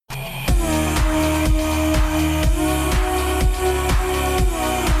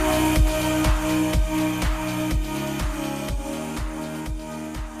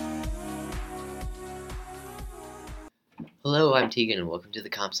Tegan, and welcome to the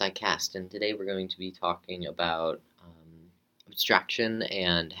ComSci Cast. And today we're going to be talking about abstraction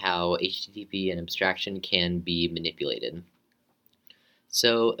and how HTTP and abstraction can be manipulated.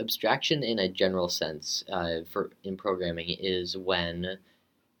 So, abstraction, in a general sense, in programming, is when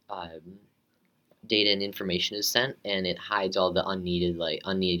um, data and information is sent, and it hides all the unneeded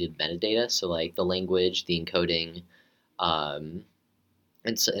metadata. So, like the language, the encoding, um,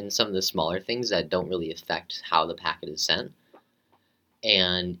 and some of the smaller things that don't really affect how the packet is sent.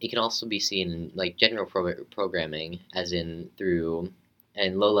 And it can also be seen in like general programming, as in through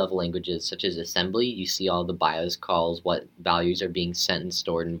and low-level languages such as assembly. You see all the BIOS calls, what values are being sent and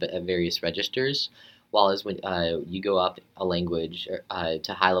stored in various registers. While as when you go up a language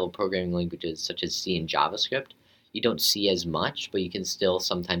to high-level programming languages such as C and JavaScript, you don't see as much, but you can still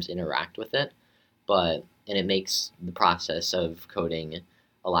sometimes interact with it. And it makes the process of coding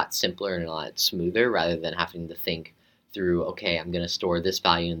a lot simpler and a lot smoother rather than having to think through, okay, I'm going to store this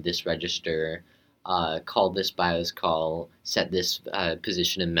value in this register, call this BIOS call, set this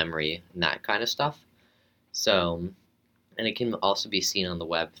position in memory, and that kind of stuff. So, and it can also be seen on the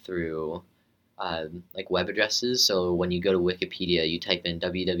web through like web addresses. So when you go to Wikipedia, you type in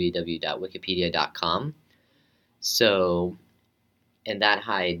www.wikipedia.com. So, and that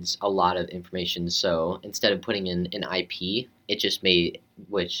hides a lot of information. So instead of putting in an IP, it just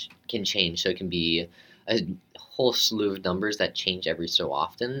which can change. So it can be a whole slew of numbers that change every so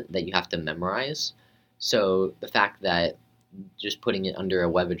often that you have to memorize. So the fact that just putting it under a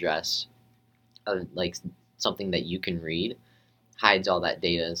web address, like something that you can read, hides all that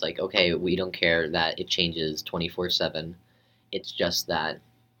data. It's like, okay, we don't care that it changes 24/7. It's just that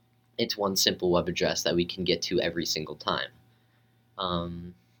it's one simple web address that we can get to every single time.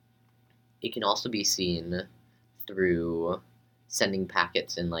 Um, it can also be seen through sending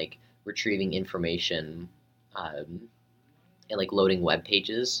packets and like retrieving information and like loading web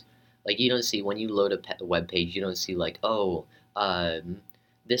pages. Like you don't see when you load a web page, you don't see like, oh,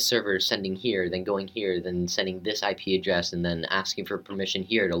 this server is sending here, then going here, then sending this IP address, and then asking for permission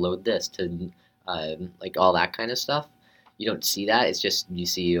here to load this to like all that kind of stuff. You don't see that. It's just you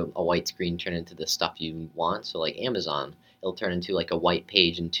see a white screen turn into the stuff you want. So like Amazon, it'll turn into like a white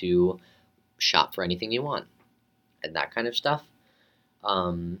page into shop for anything you want and that kind of stuff.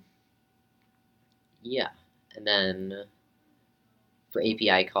 Um, yeah, and then for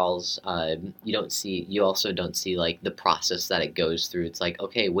API calls, you also don't see like the process that it goes through. It's like,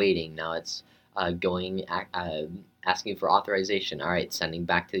 okay, waiting. Now it's asking for authorization. All right, sending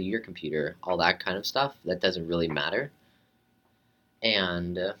back to your computer. All that kind of stuff. That doesn't really matter.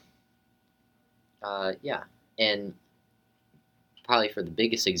 And yeah, and probably for the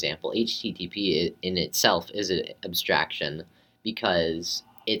biggest example, HTTP in itself is an abstraction because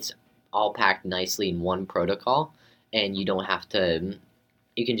it's all packed nicely in one protocol, and you don't have to.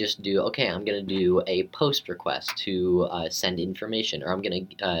 You can just do, okay, I'm going to do a post request to send information, or I'm going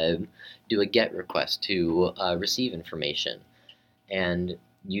to do a get request to receive information. And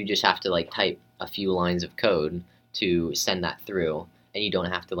you just have to like type a few lines of code to send that through. And you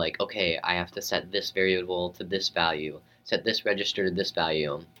don't have to like, okay, I have to set this variable to this value, set this register to this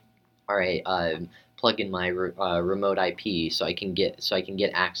value. All right, plug in my remote IP so I can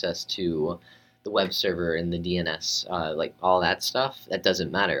get access to the web server and the DNS, like all that stuff. That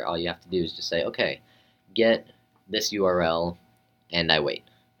doesn't matter. All you have to do is just say, okay, get this URL, and I wait,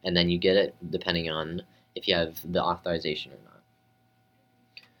 and then you get it depending on if you have the authorization or not.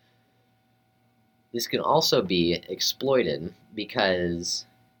 This can also be exploited because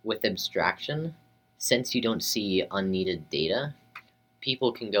with abstraction, since you don't see unneeded data,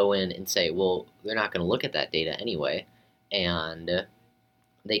 people can go in and say, well, they're not going to look at that data anyway, and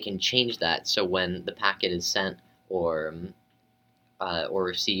they can change that so when the packet is sent or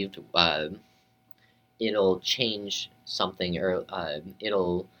received, it'll change something, or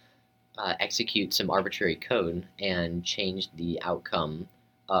it'll execute some arbitrary code and change the outcome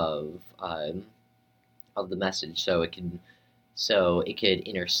of the message. So it could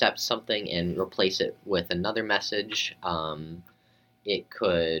intercept something and replace it with another message. It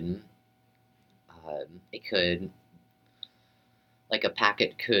could it could like a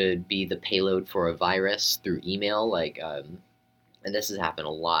packet could be the payload for a virus through email, like and this has happened a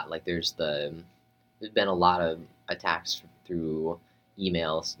lot. Like there's been a lot of attacks through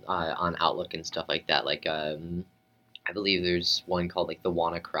emails on Outlook and stuff like that. Like I believe there's one called like the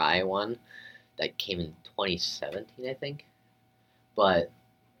WannaCry one that came in 2017, I think. But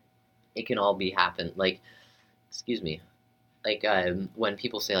it can all be happen like, excuse me, like when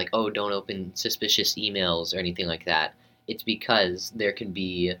people say like, oh, don't open suspicious emails or anything like that, it's because there can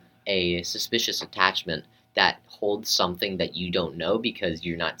be a suspicious attachment that holds something that you don't know because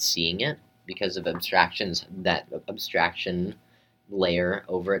you're not seeing it because of abstractions, that abstraction layer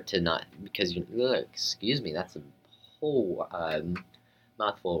over it, to not because you excuse me, that's a whole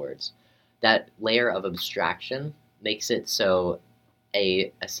mouthful of words. That layer of abstraction makes it so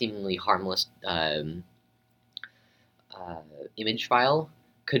a seemingly harmless image file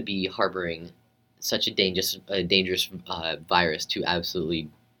could be harboring such a dangerous virus to absolutely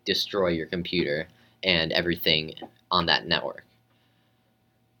destroy your computer and everything on that network.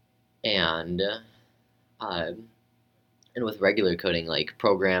 And uh, and with regular coding, like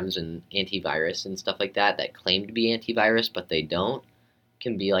programs and antivirus and stuff like that claim to be antivirus but they don't,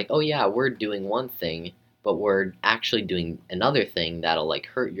 can be like, oh yeah, we're doing one thing, but we're actually doing another thing that'll like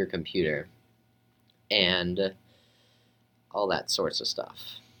hurt your computer and all that sorts of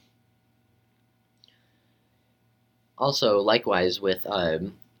stuff. Also, likewise with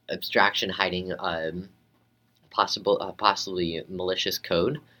abstraction hiding possibly malicious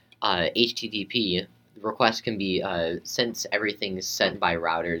code, HTTP requests can be since everything's sent by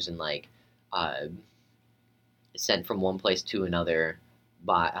routers and like uh, sent from one place to another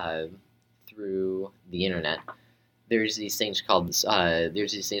by through the internet. There's these things called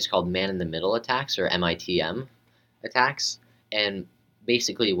man in the middle attacks, or MITM attacks, and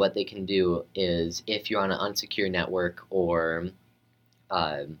basically what they can do is if you're on an unsecure network,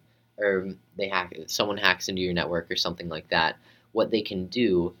 um, or someone hacks into your network or something like that, what they can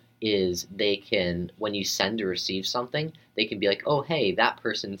do is they can, when you send or receive something, they can be like, oh hey, that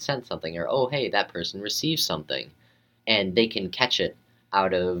person sent something, or oh hey, that person received something, and they can catch it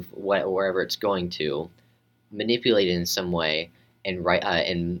out of wherever it's going to, manipulate it in some way, and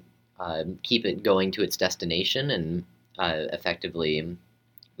keep it going to its destination, and effectively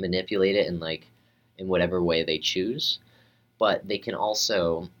manipulate it in whatever way they choose. But they can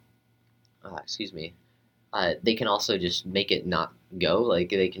also, excuse me, they can also just make it not go. Like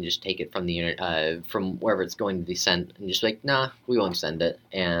they can just take it from the from wherever it's going to be sent, and just like, nah, we won't send it,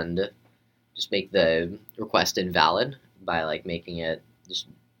 and just make the request invalid by like making it just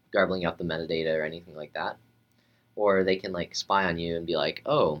garbling up the metadata or anything like that. Or they can like spy on you and be like,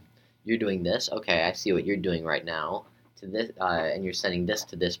 oh, you're doing this. Okay, I see what you're doing right now. To this, and you're sending this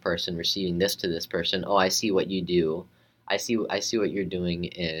to this person, receiving this to this person. Oh, I see what you do. I see what you're doing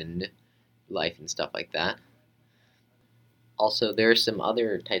in life and stuff like that. Also, there are some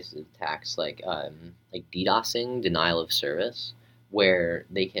other types of attacks like DDoSing, denial of service, where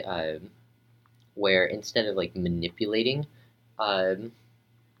they can where instead of like manipulating um,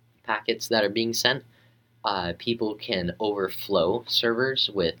 packets that are being sent, people can overflow servers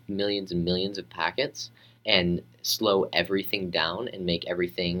with millions and millions of packets and slow everything down and make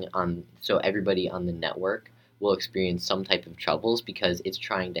everything on so everybody on the network will experience some type of troubles because it's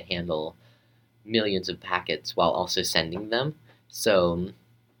trying to handle millions of packets while also sending them. So,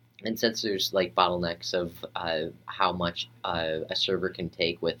 and since there's like bottlenecks of how much a server can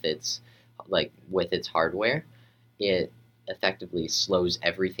take with its hardware, it effectively slows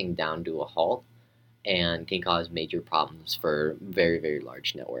everything down to a halt and can cause major problems for very, very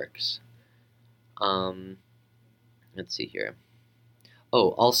large networks. Um, let's see here. Oh,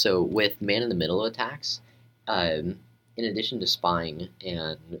 also with man in the middle attacks, in addition to spying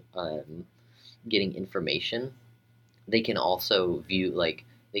and getting information, they can also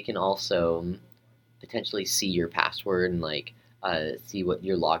they can also potentially see your password and see what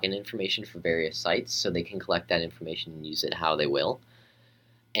your login information for various sites, so they can collect that information and use it how they will.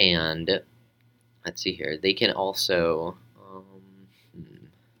 And let's see here. They can also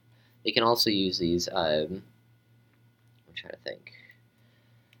use these. I'm trying to think.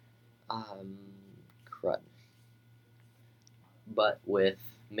 Um, crud. But with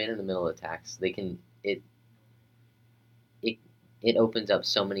man-in-the-middle attacks, they can it it opens up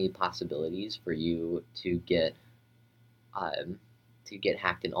so many possibilities for you um, to get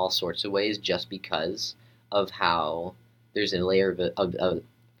hacked in all sorts of ways, just because of how there's a layer of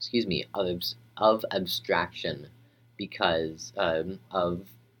excuse me of abstraction, because of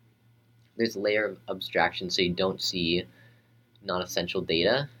there's a layer of abstraction, so you don't see non-essential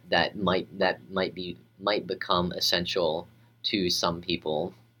data that might become essential to some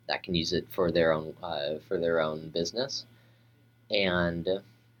people that can use it for their own business. And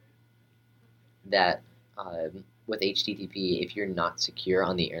that with HTTP, if you're not secure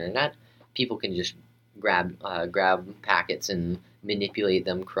on the internet, people can just grab packets and manipulate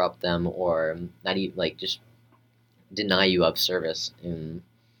them, corrupt them, or not even just deny you of service and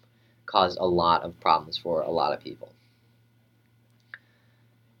cause a lot of problems for a lot of people.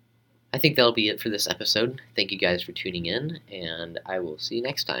 I think that'll be it for this episode. Thank you guys for tuning in, and I will see you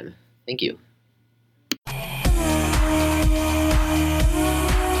next time. Thank you.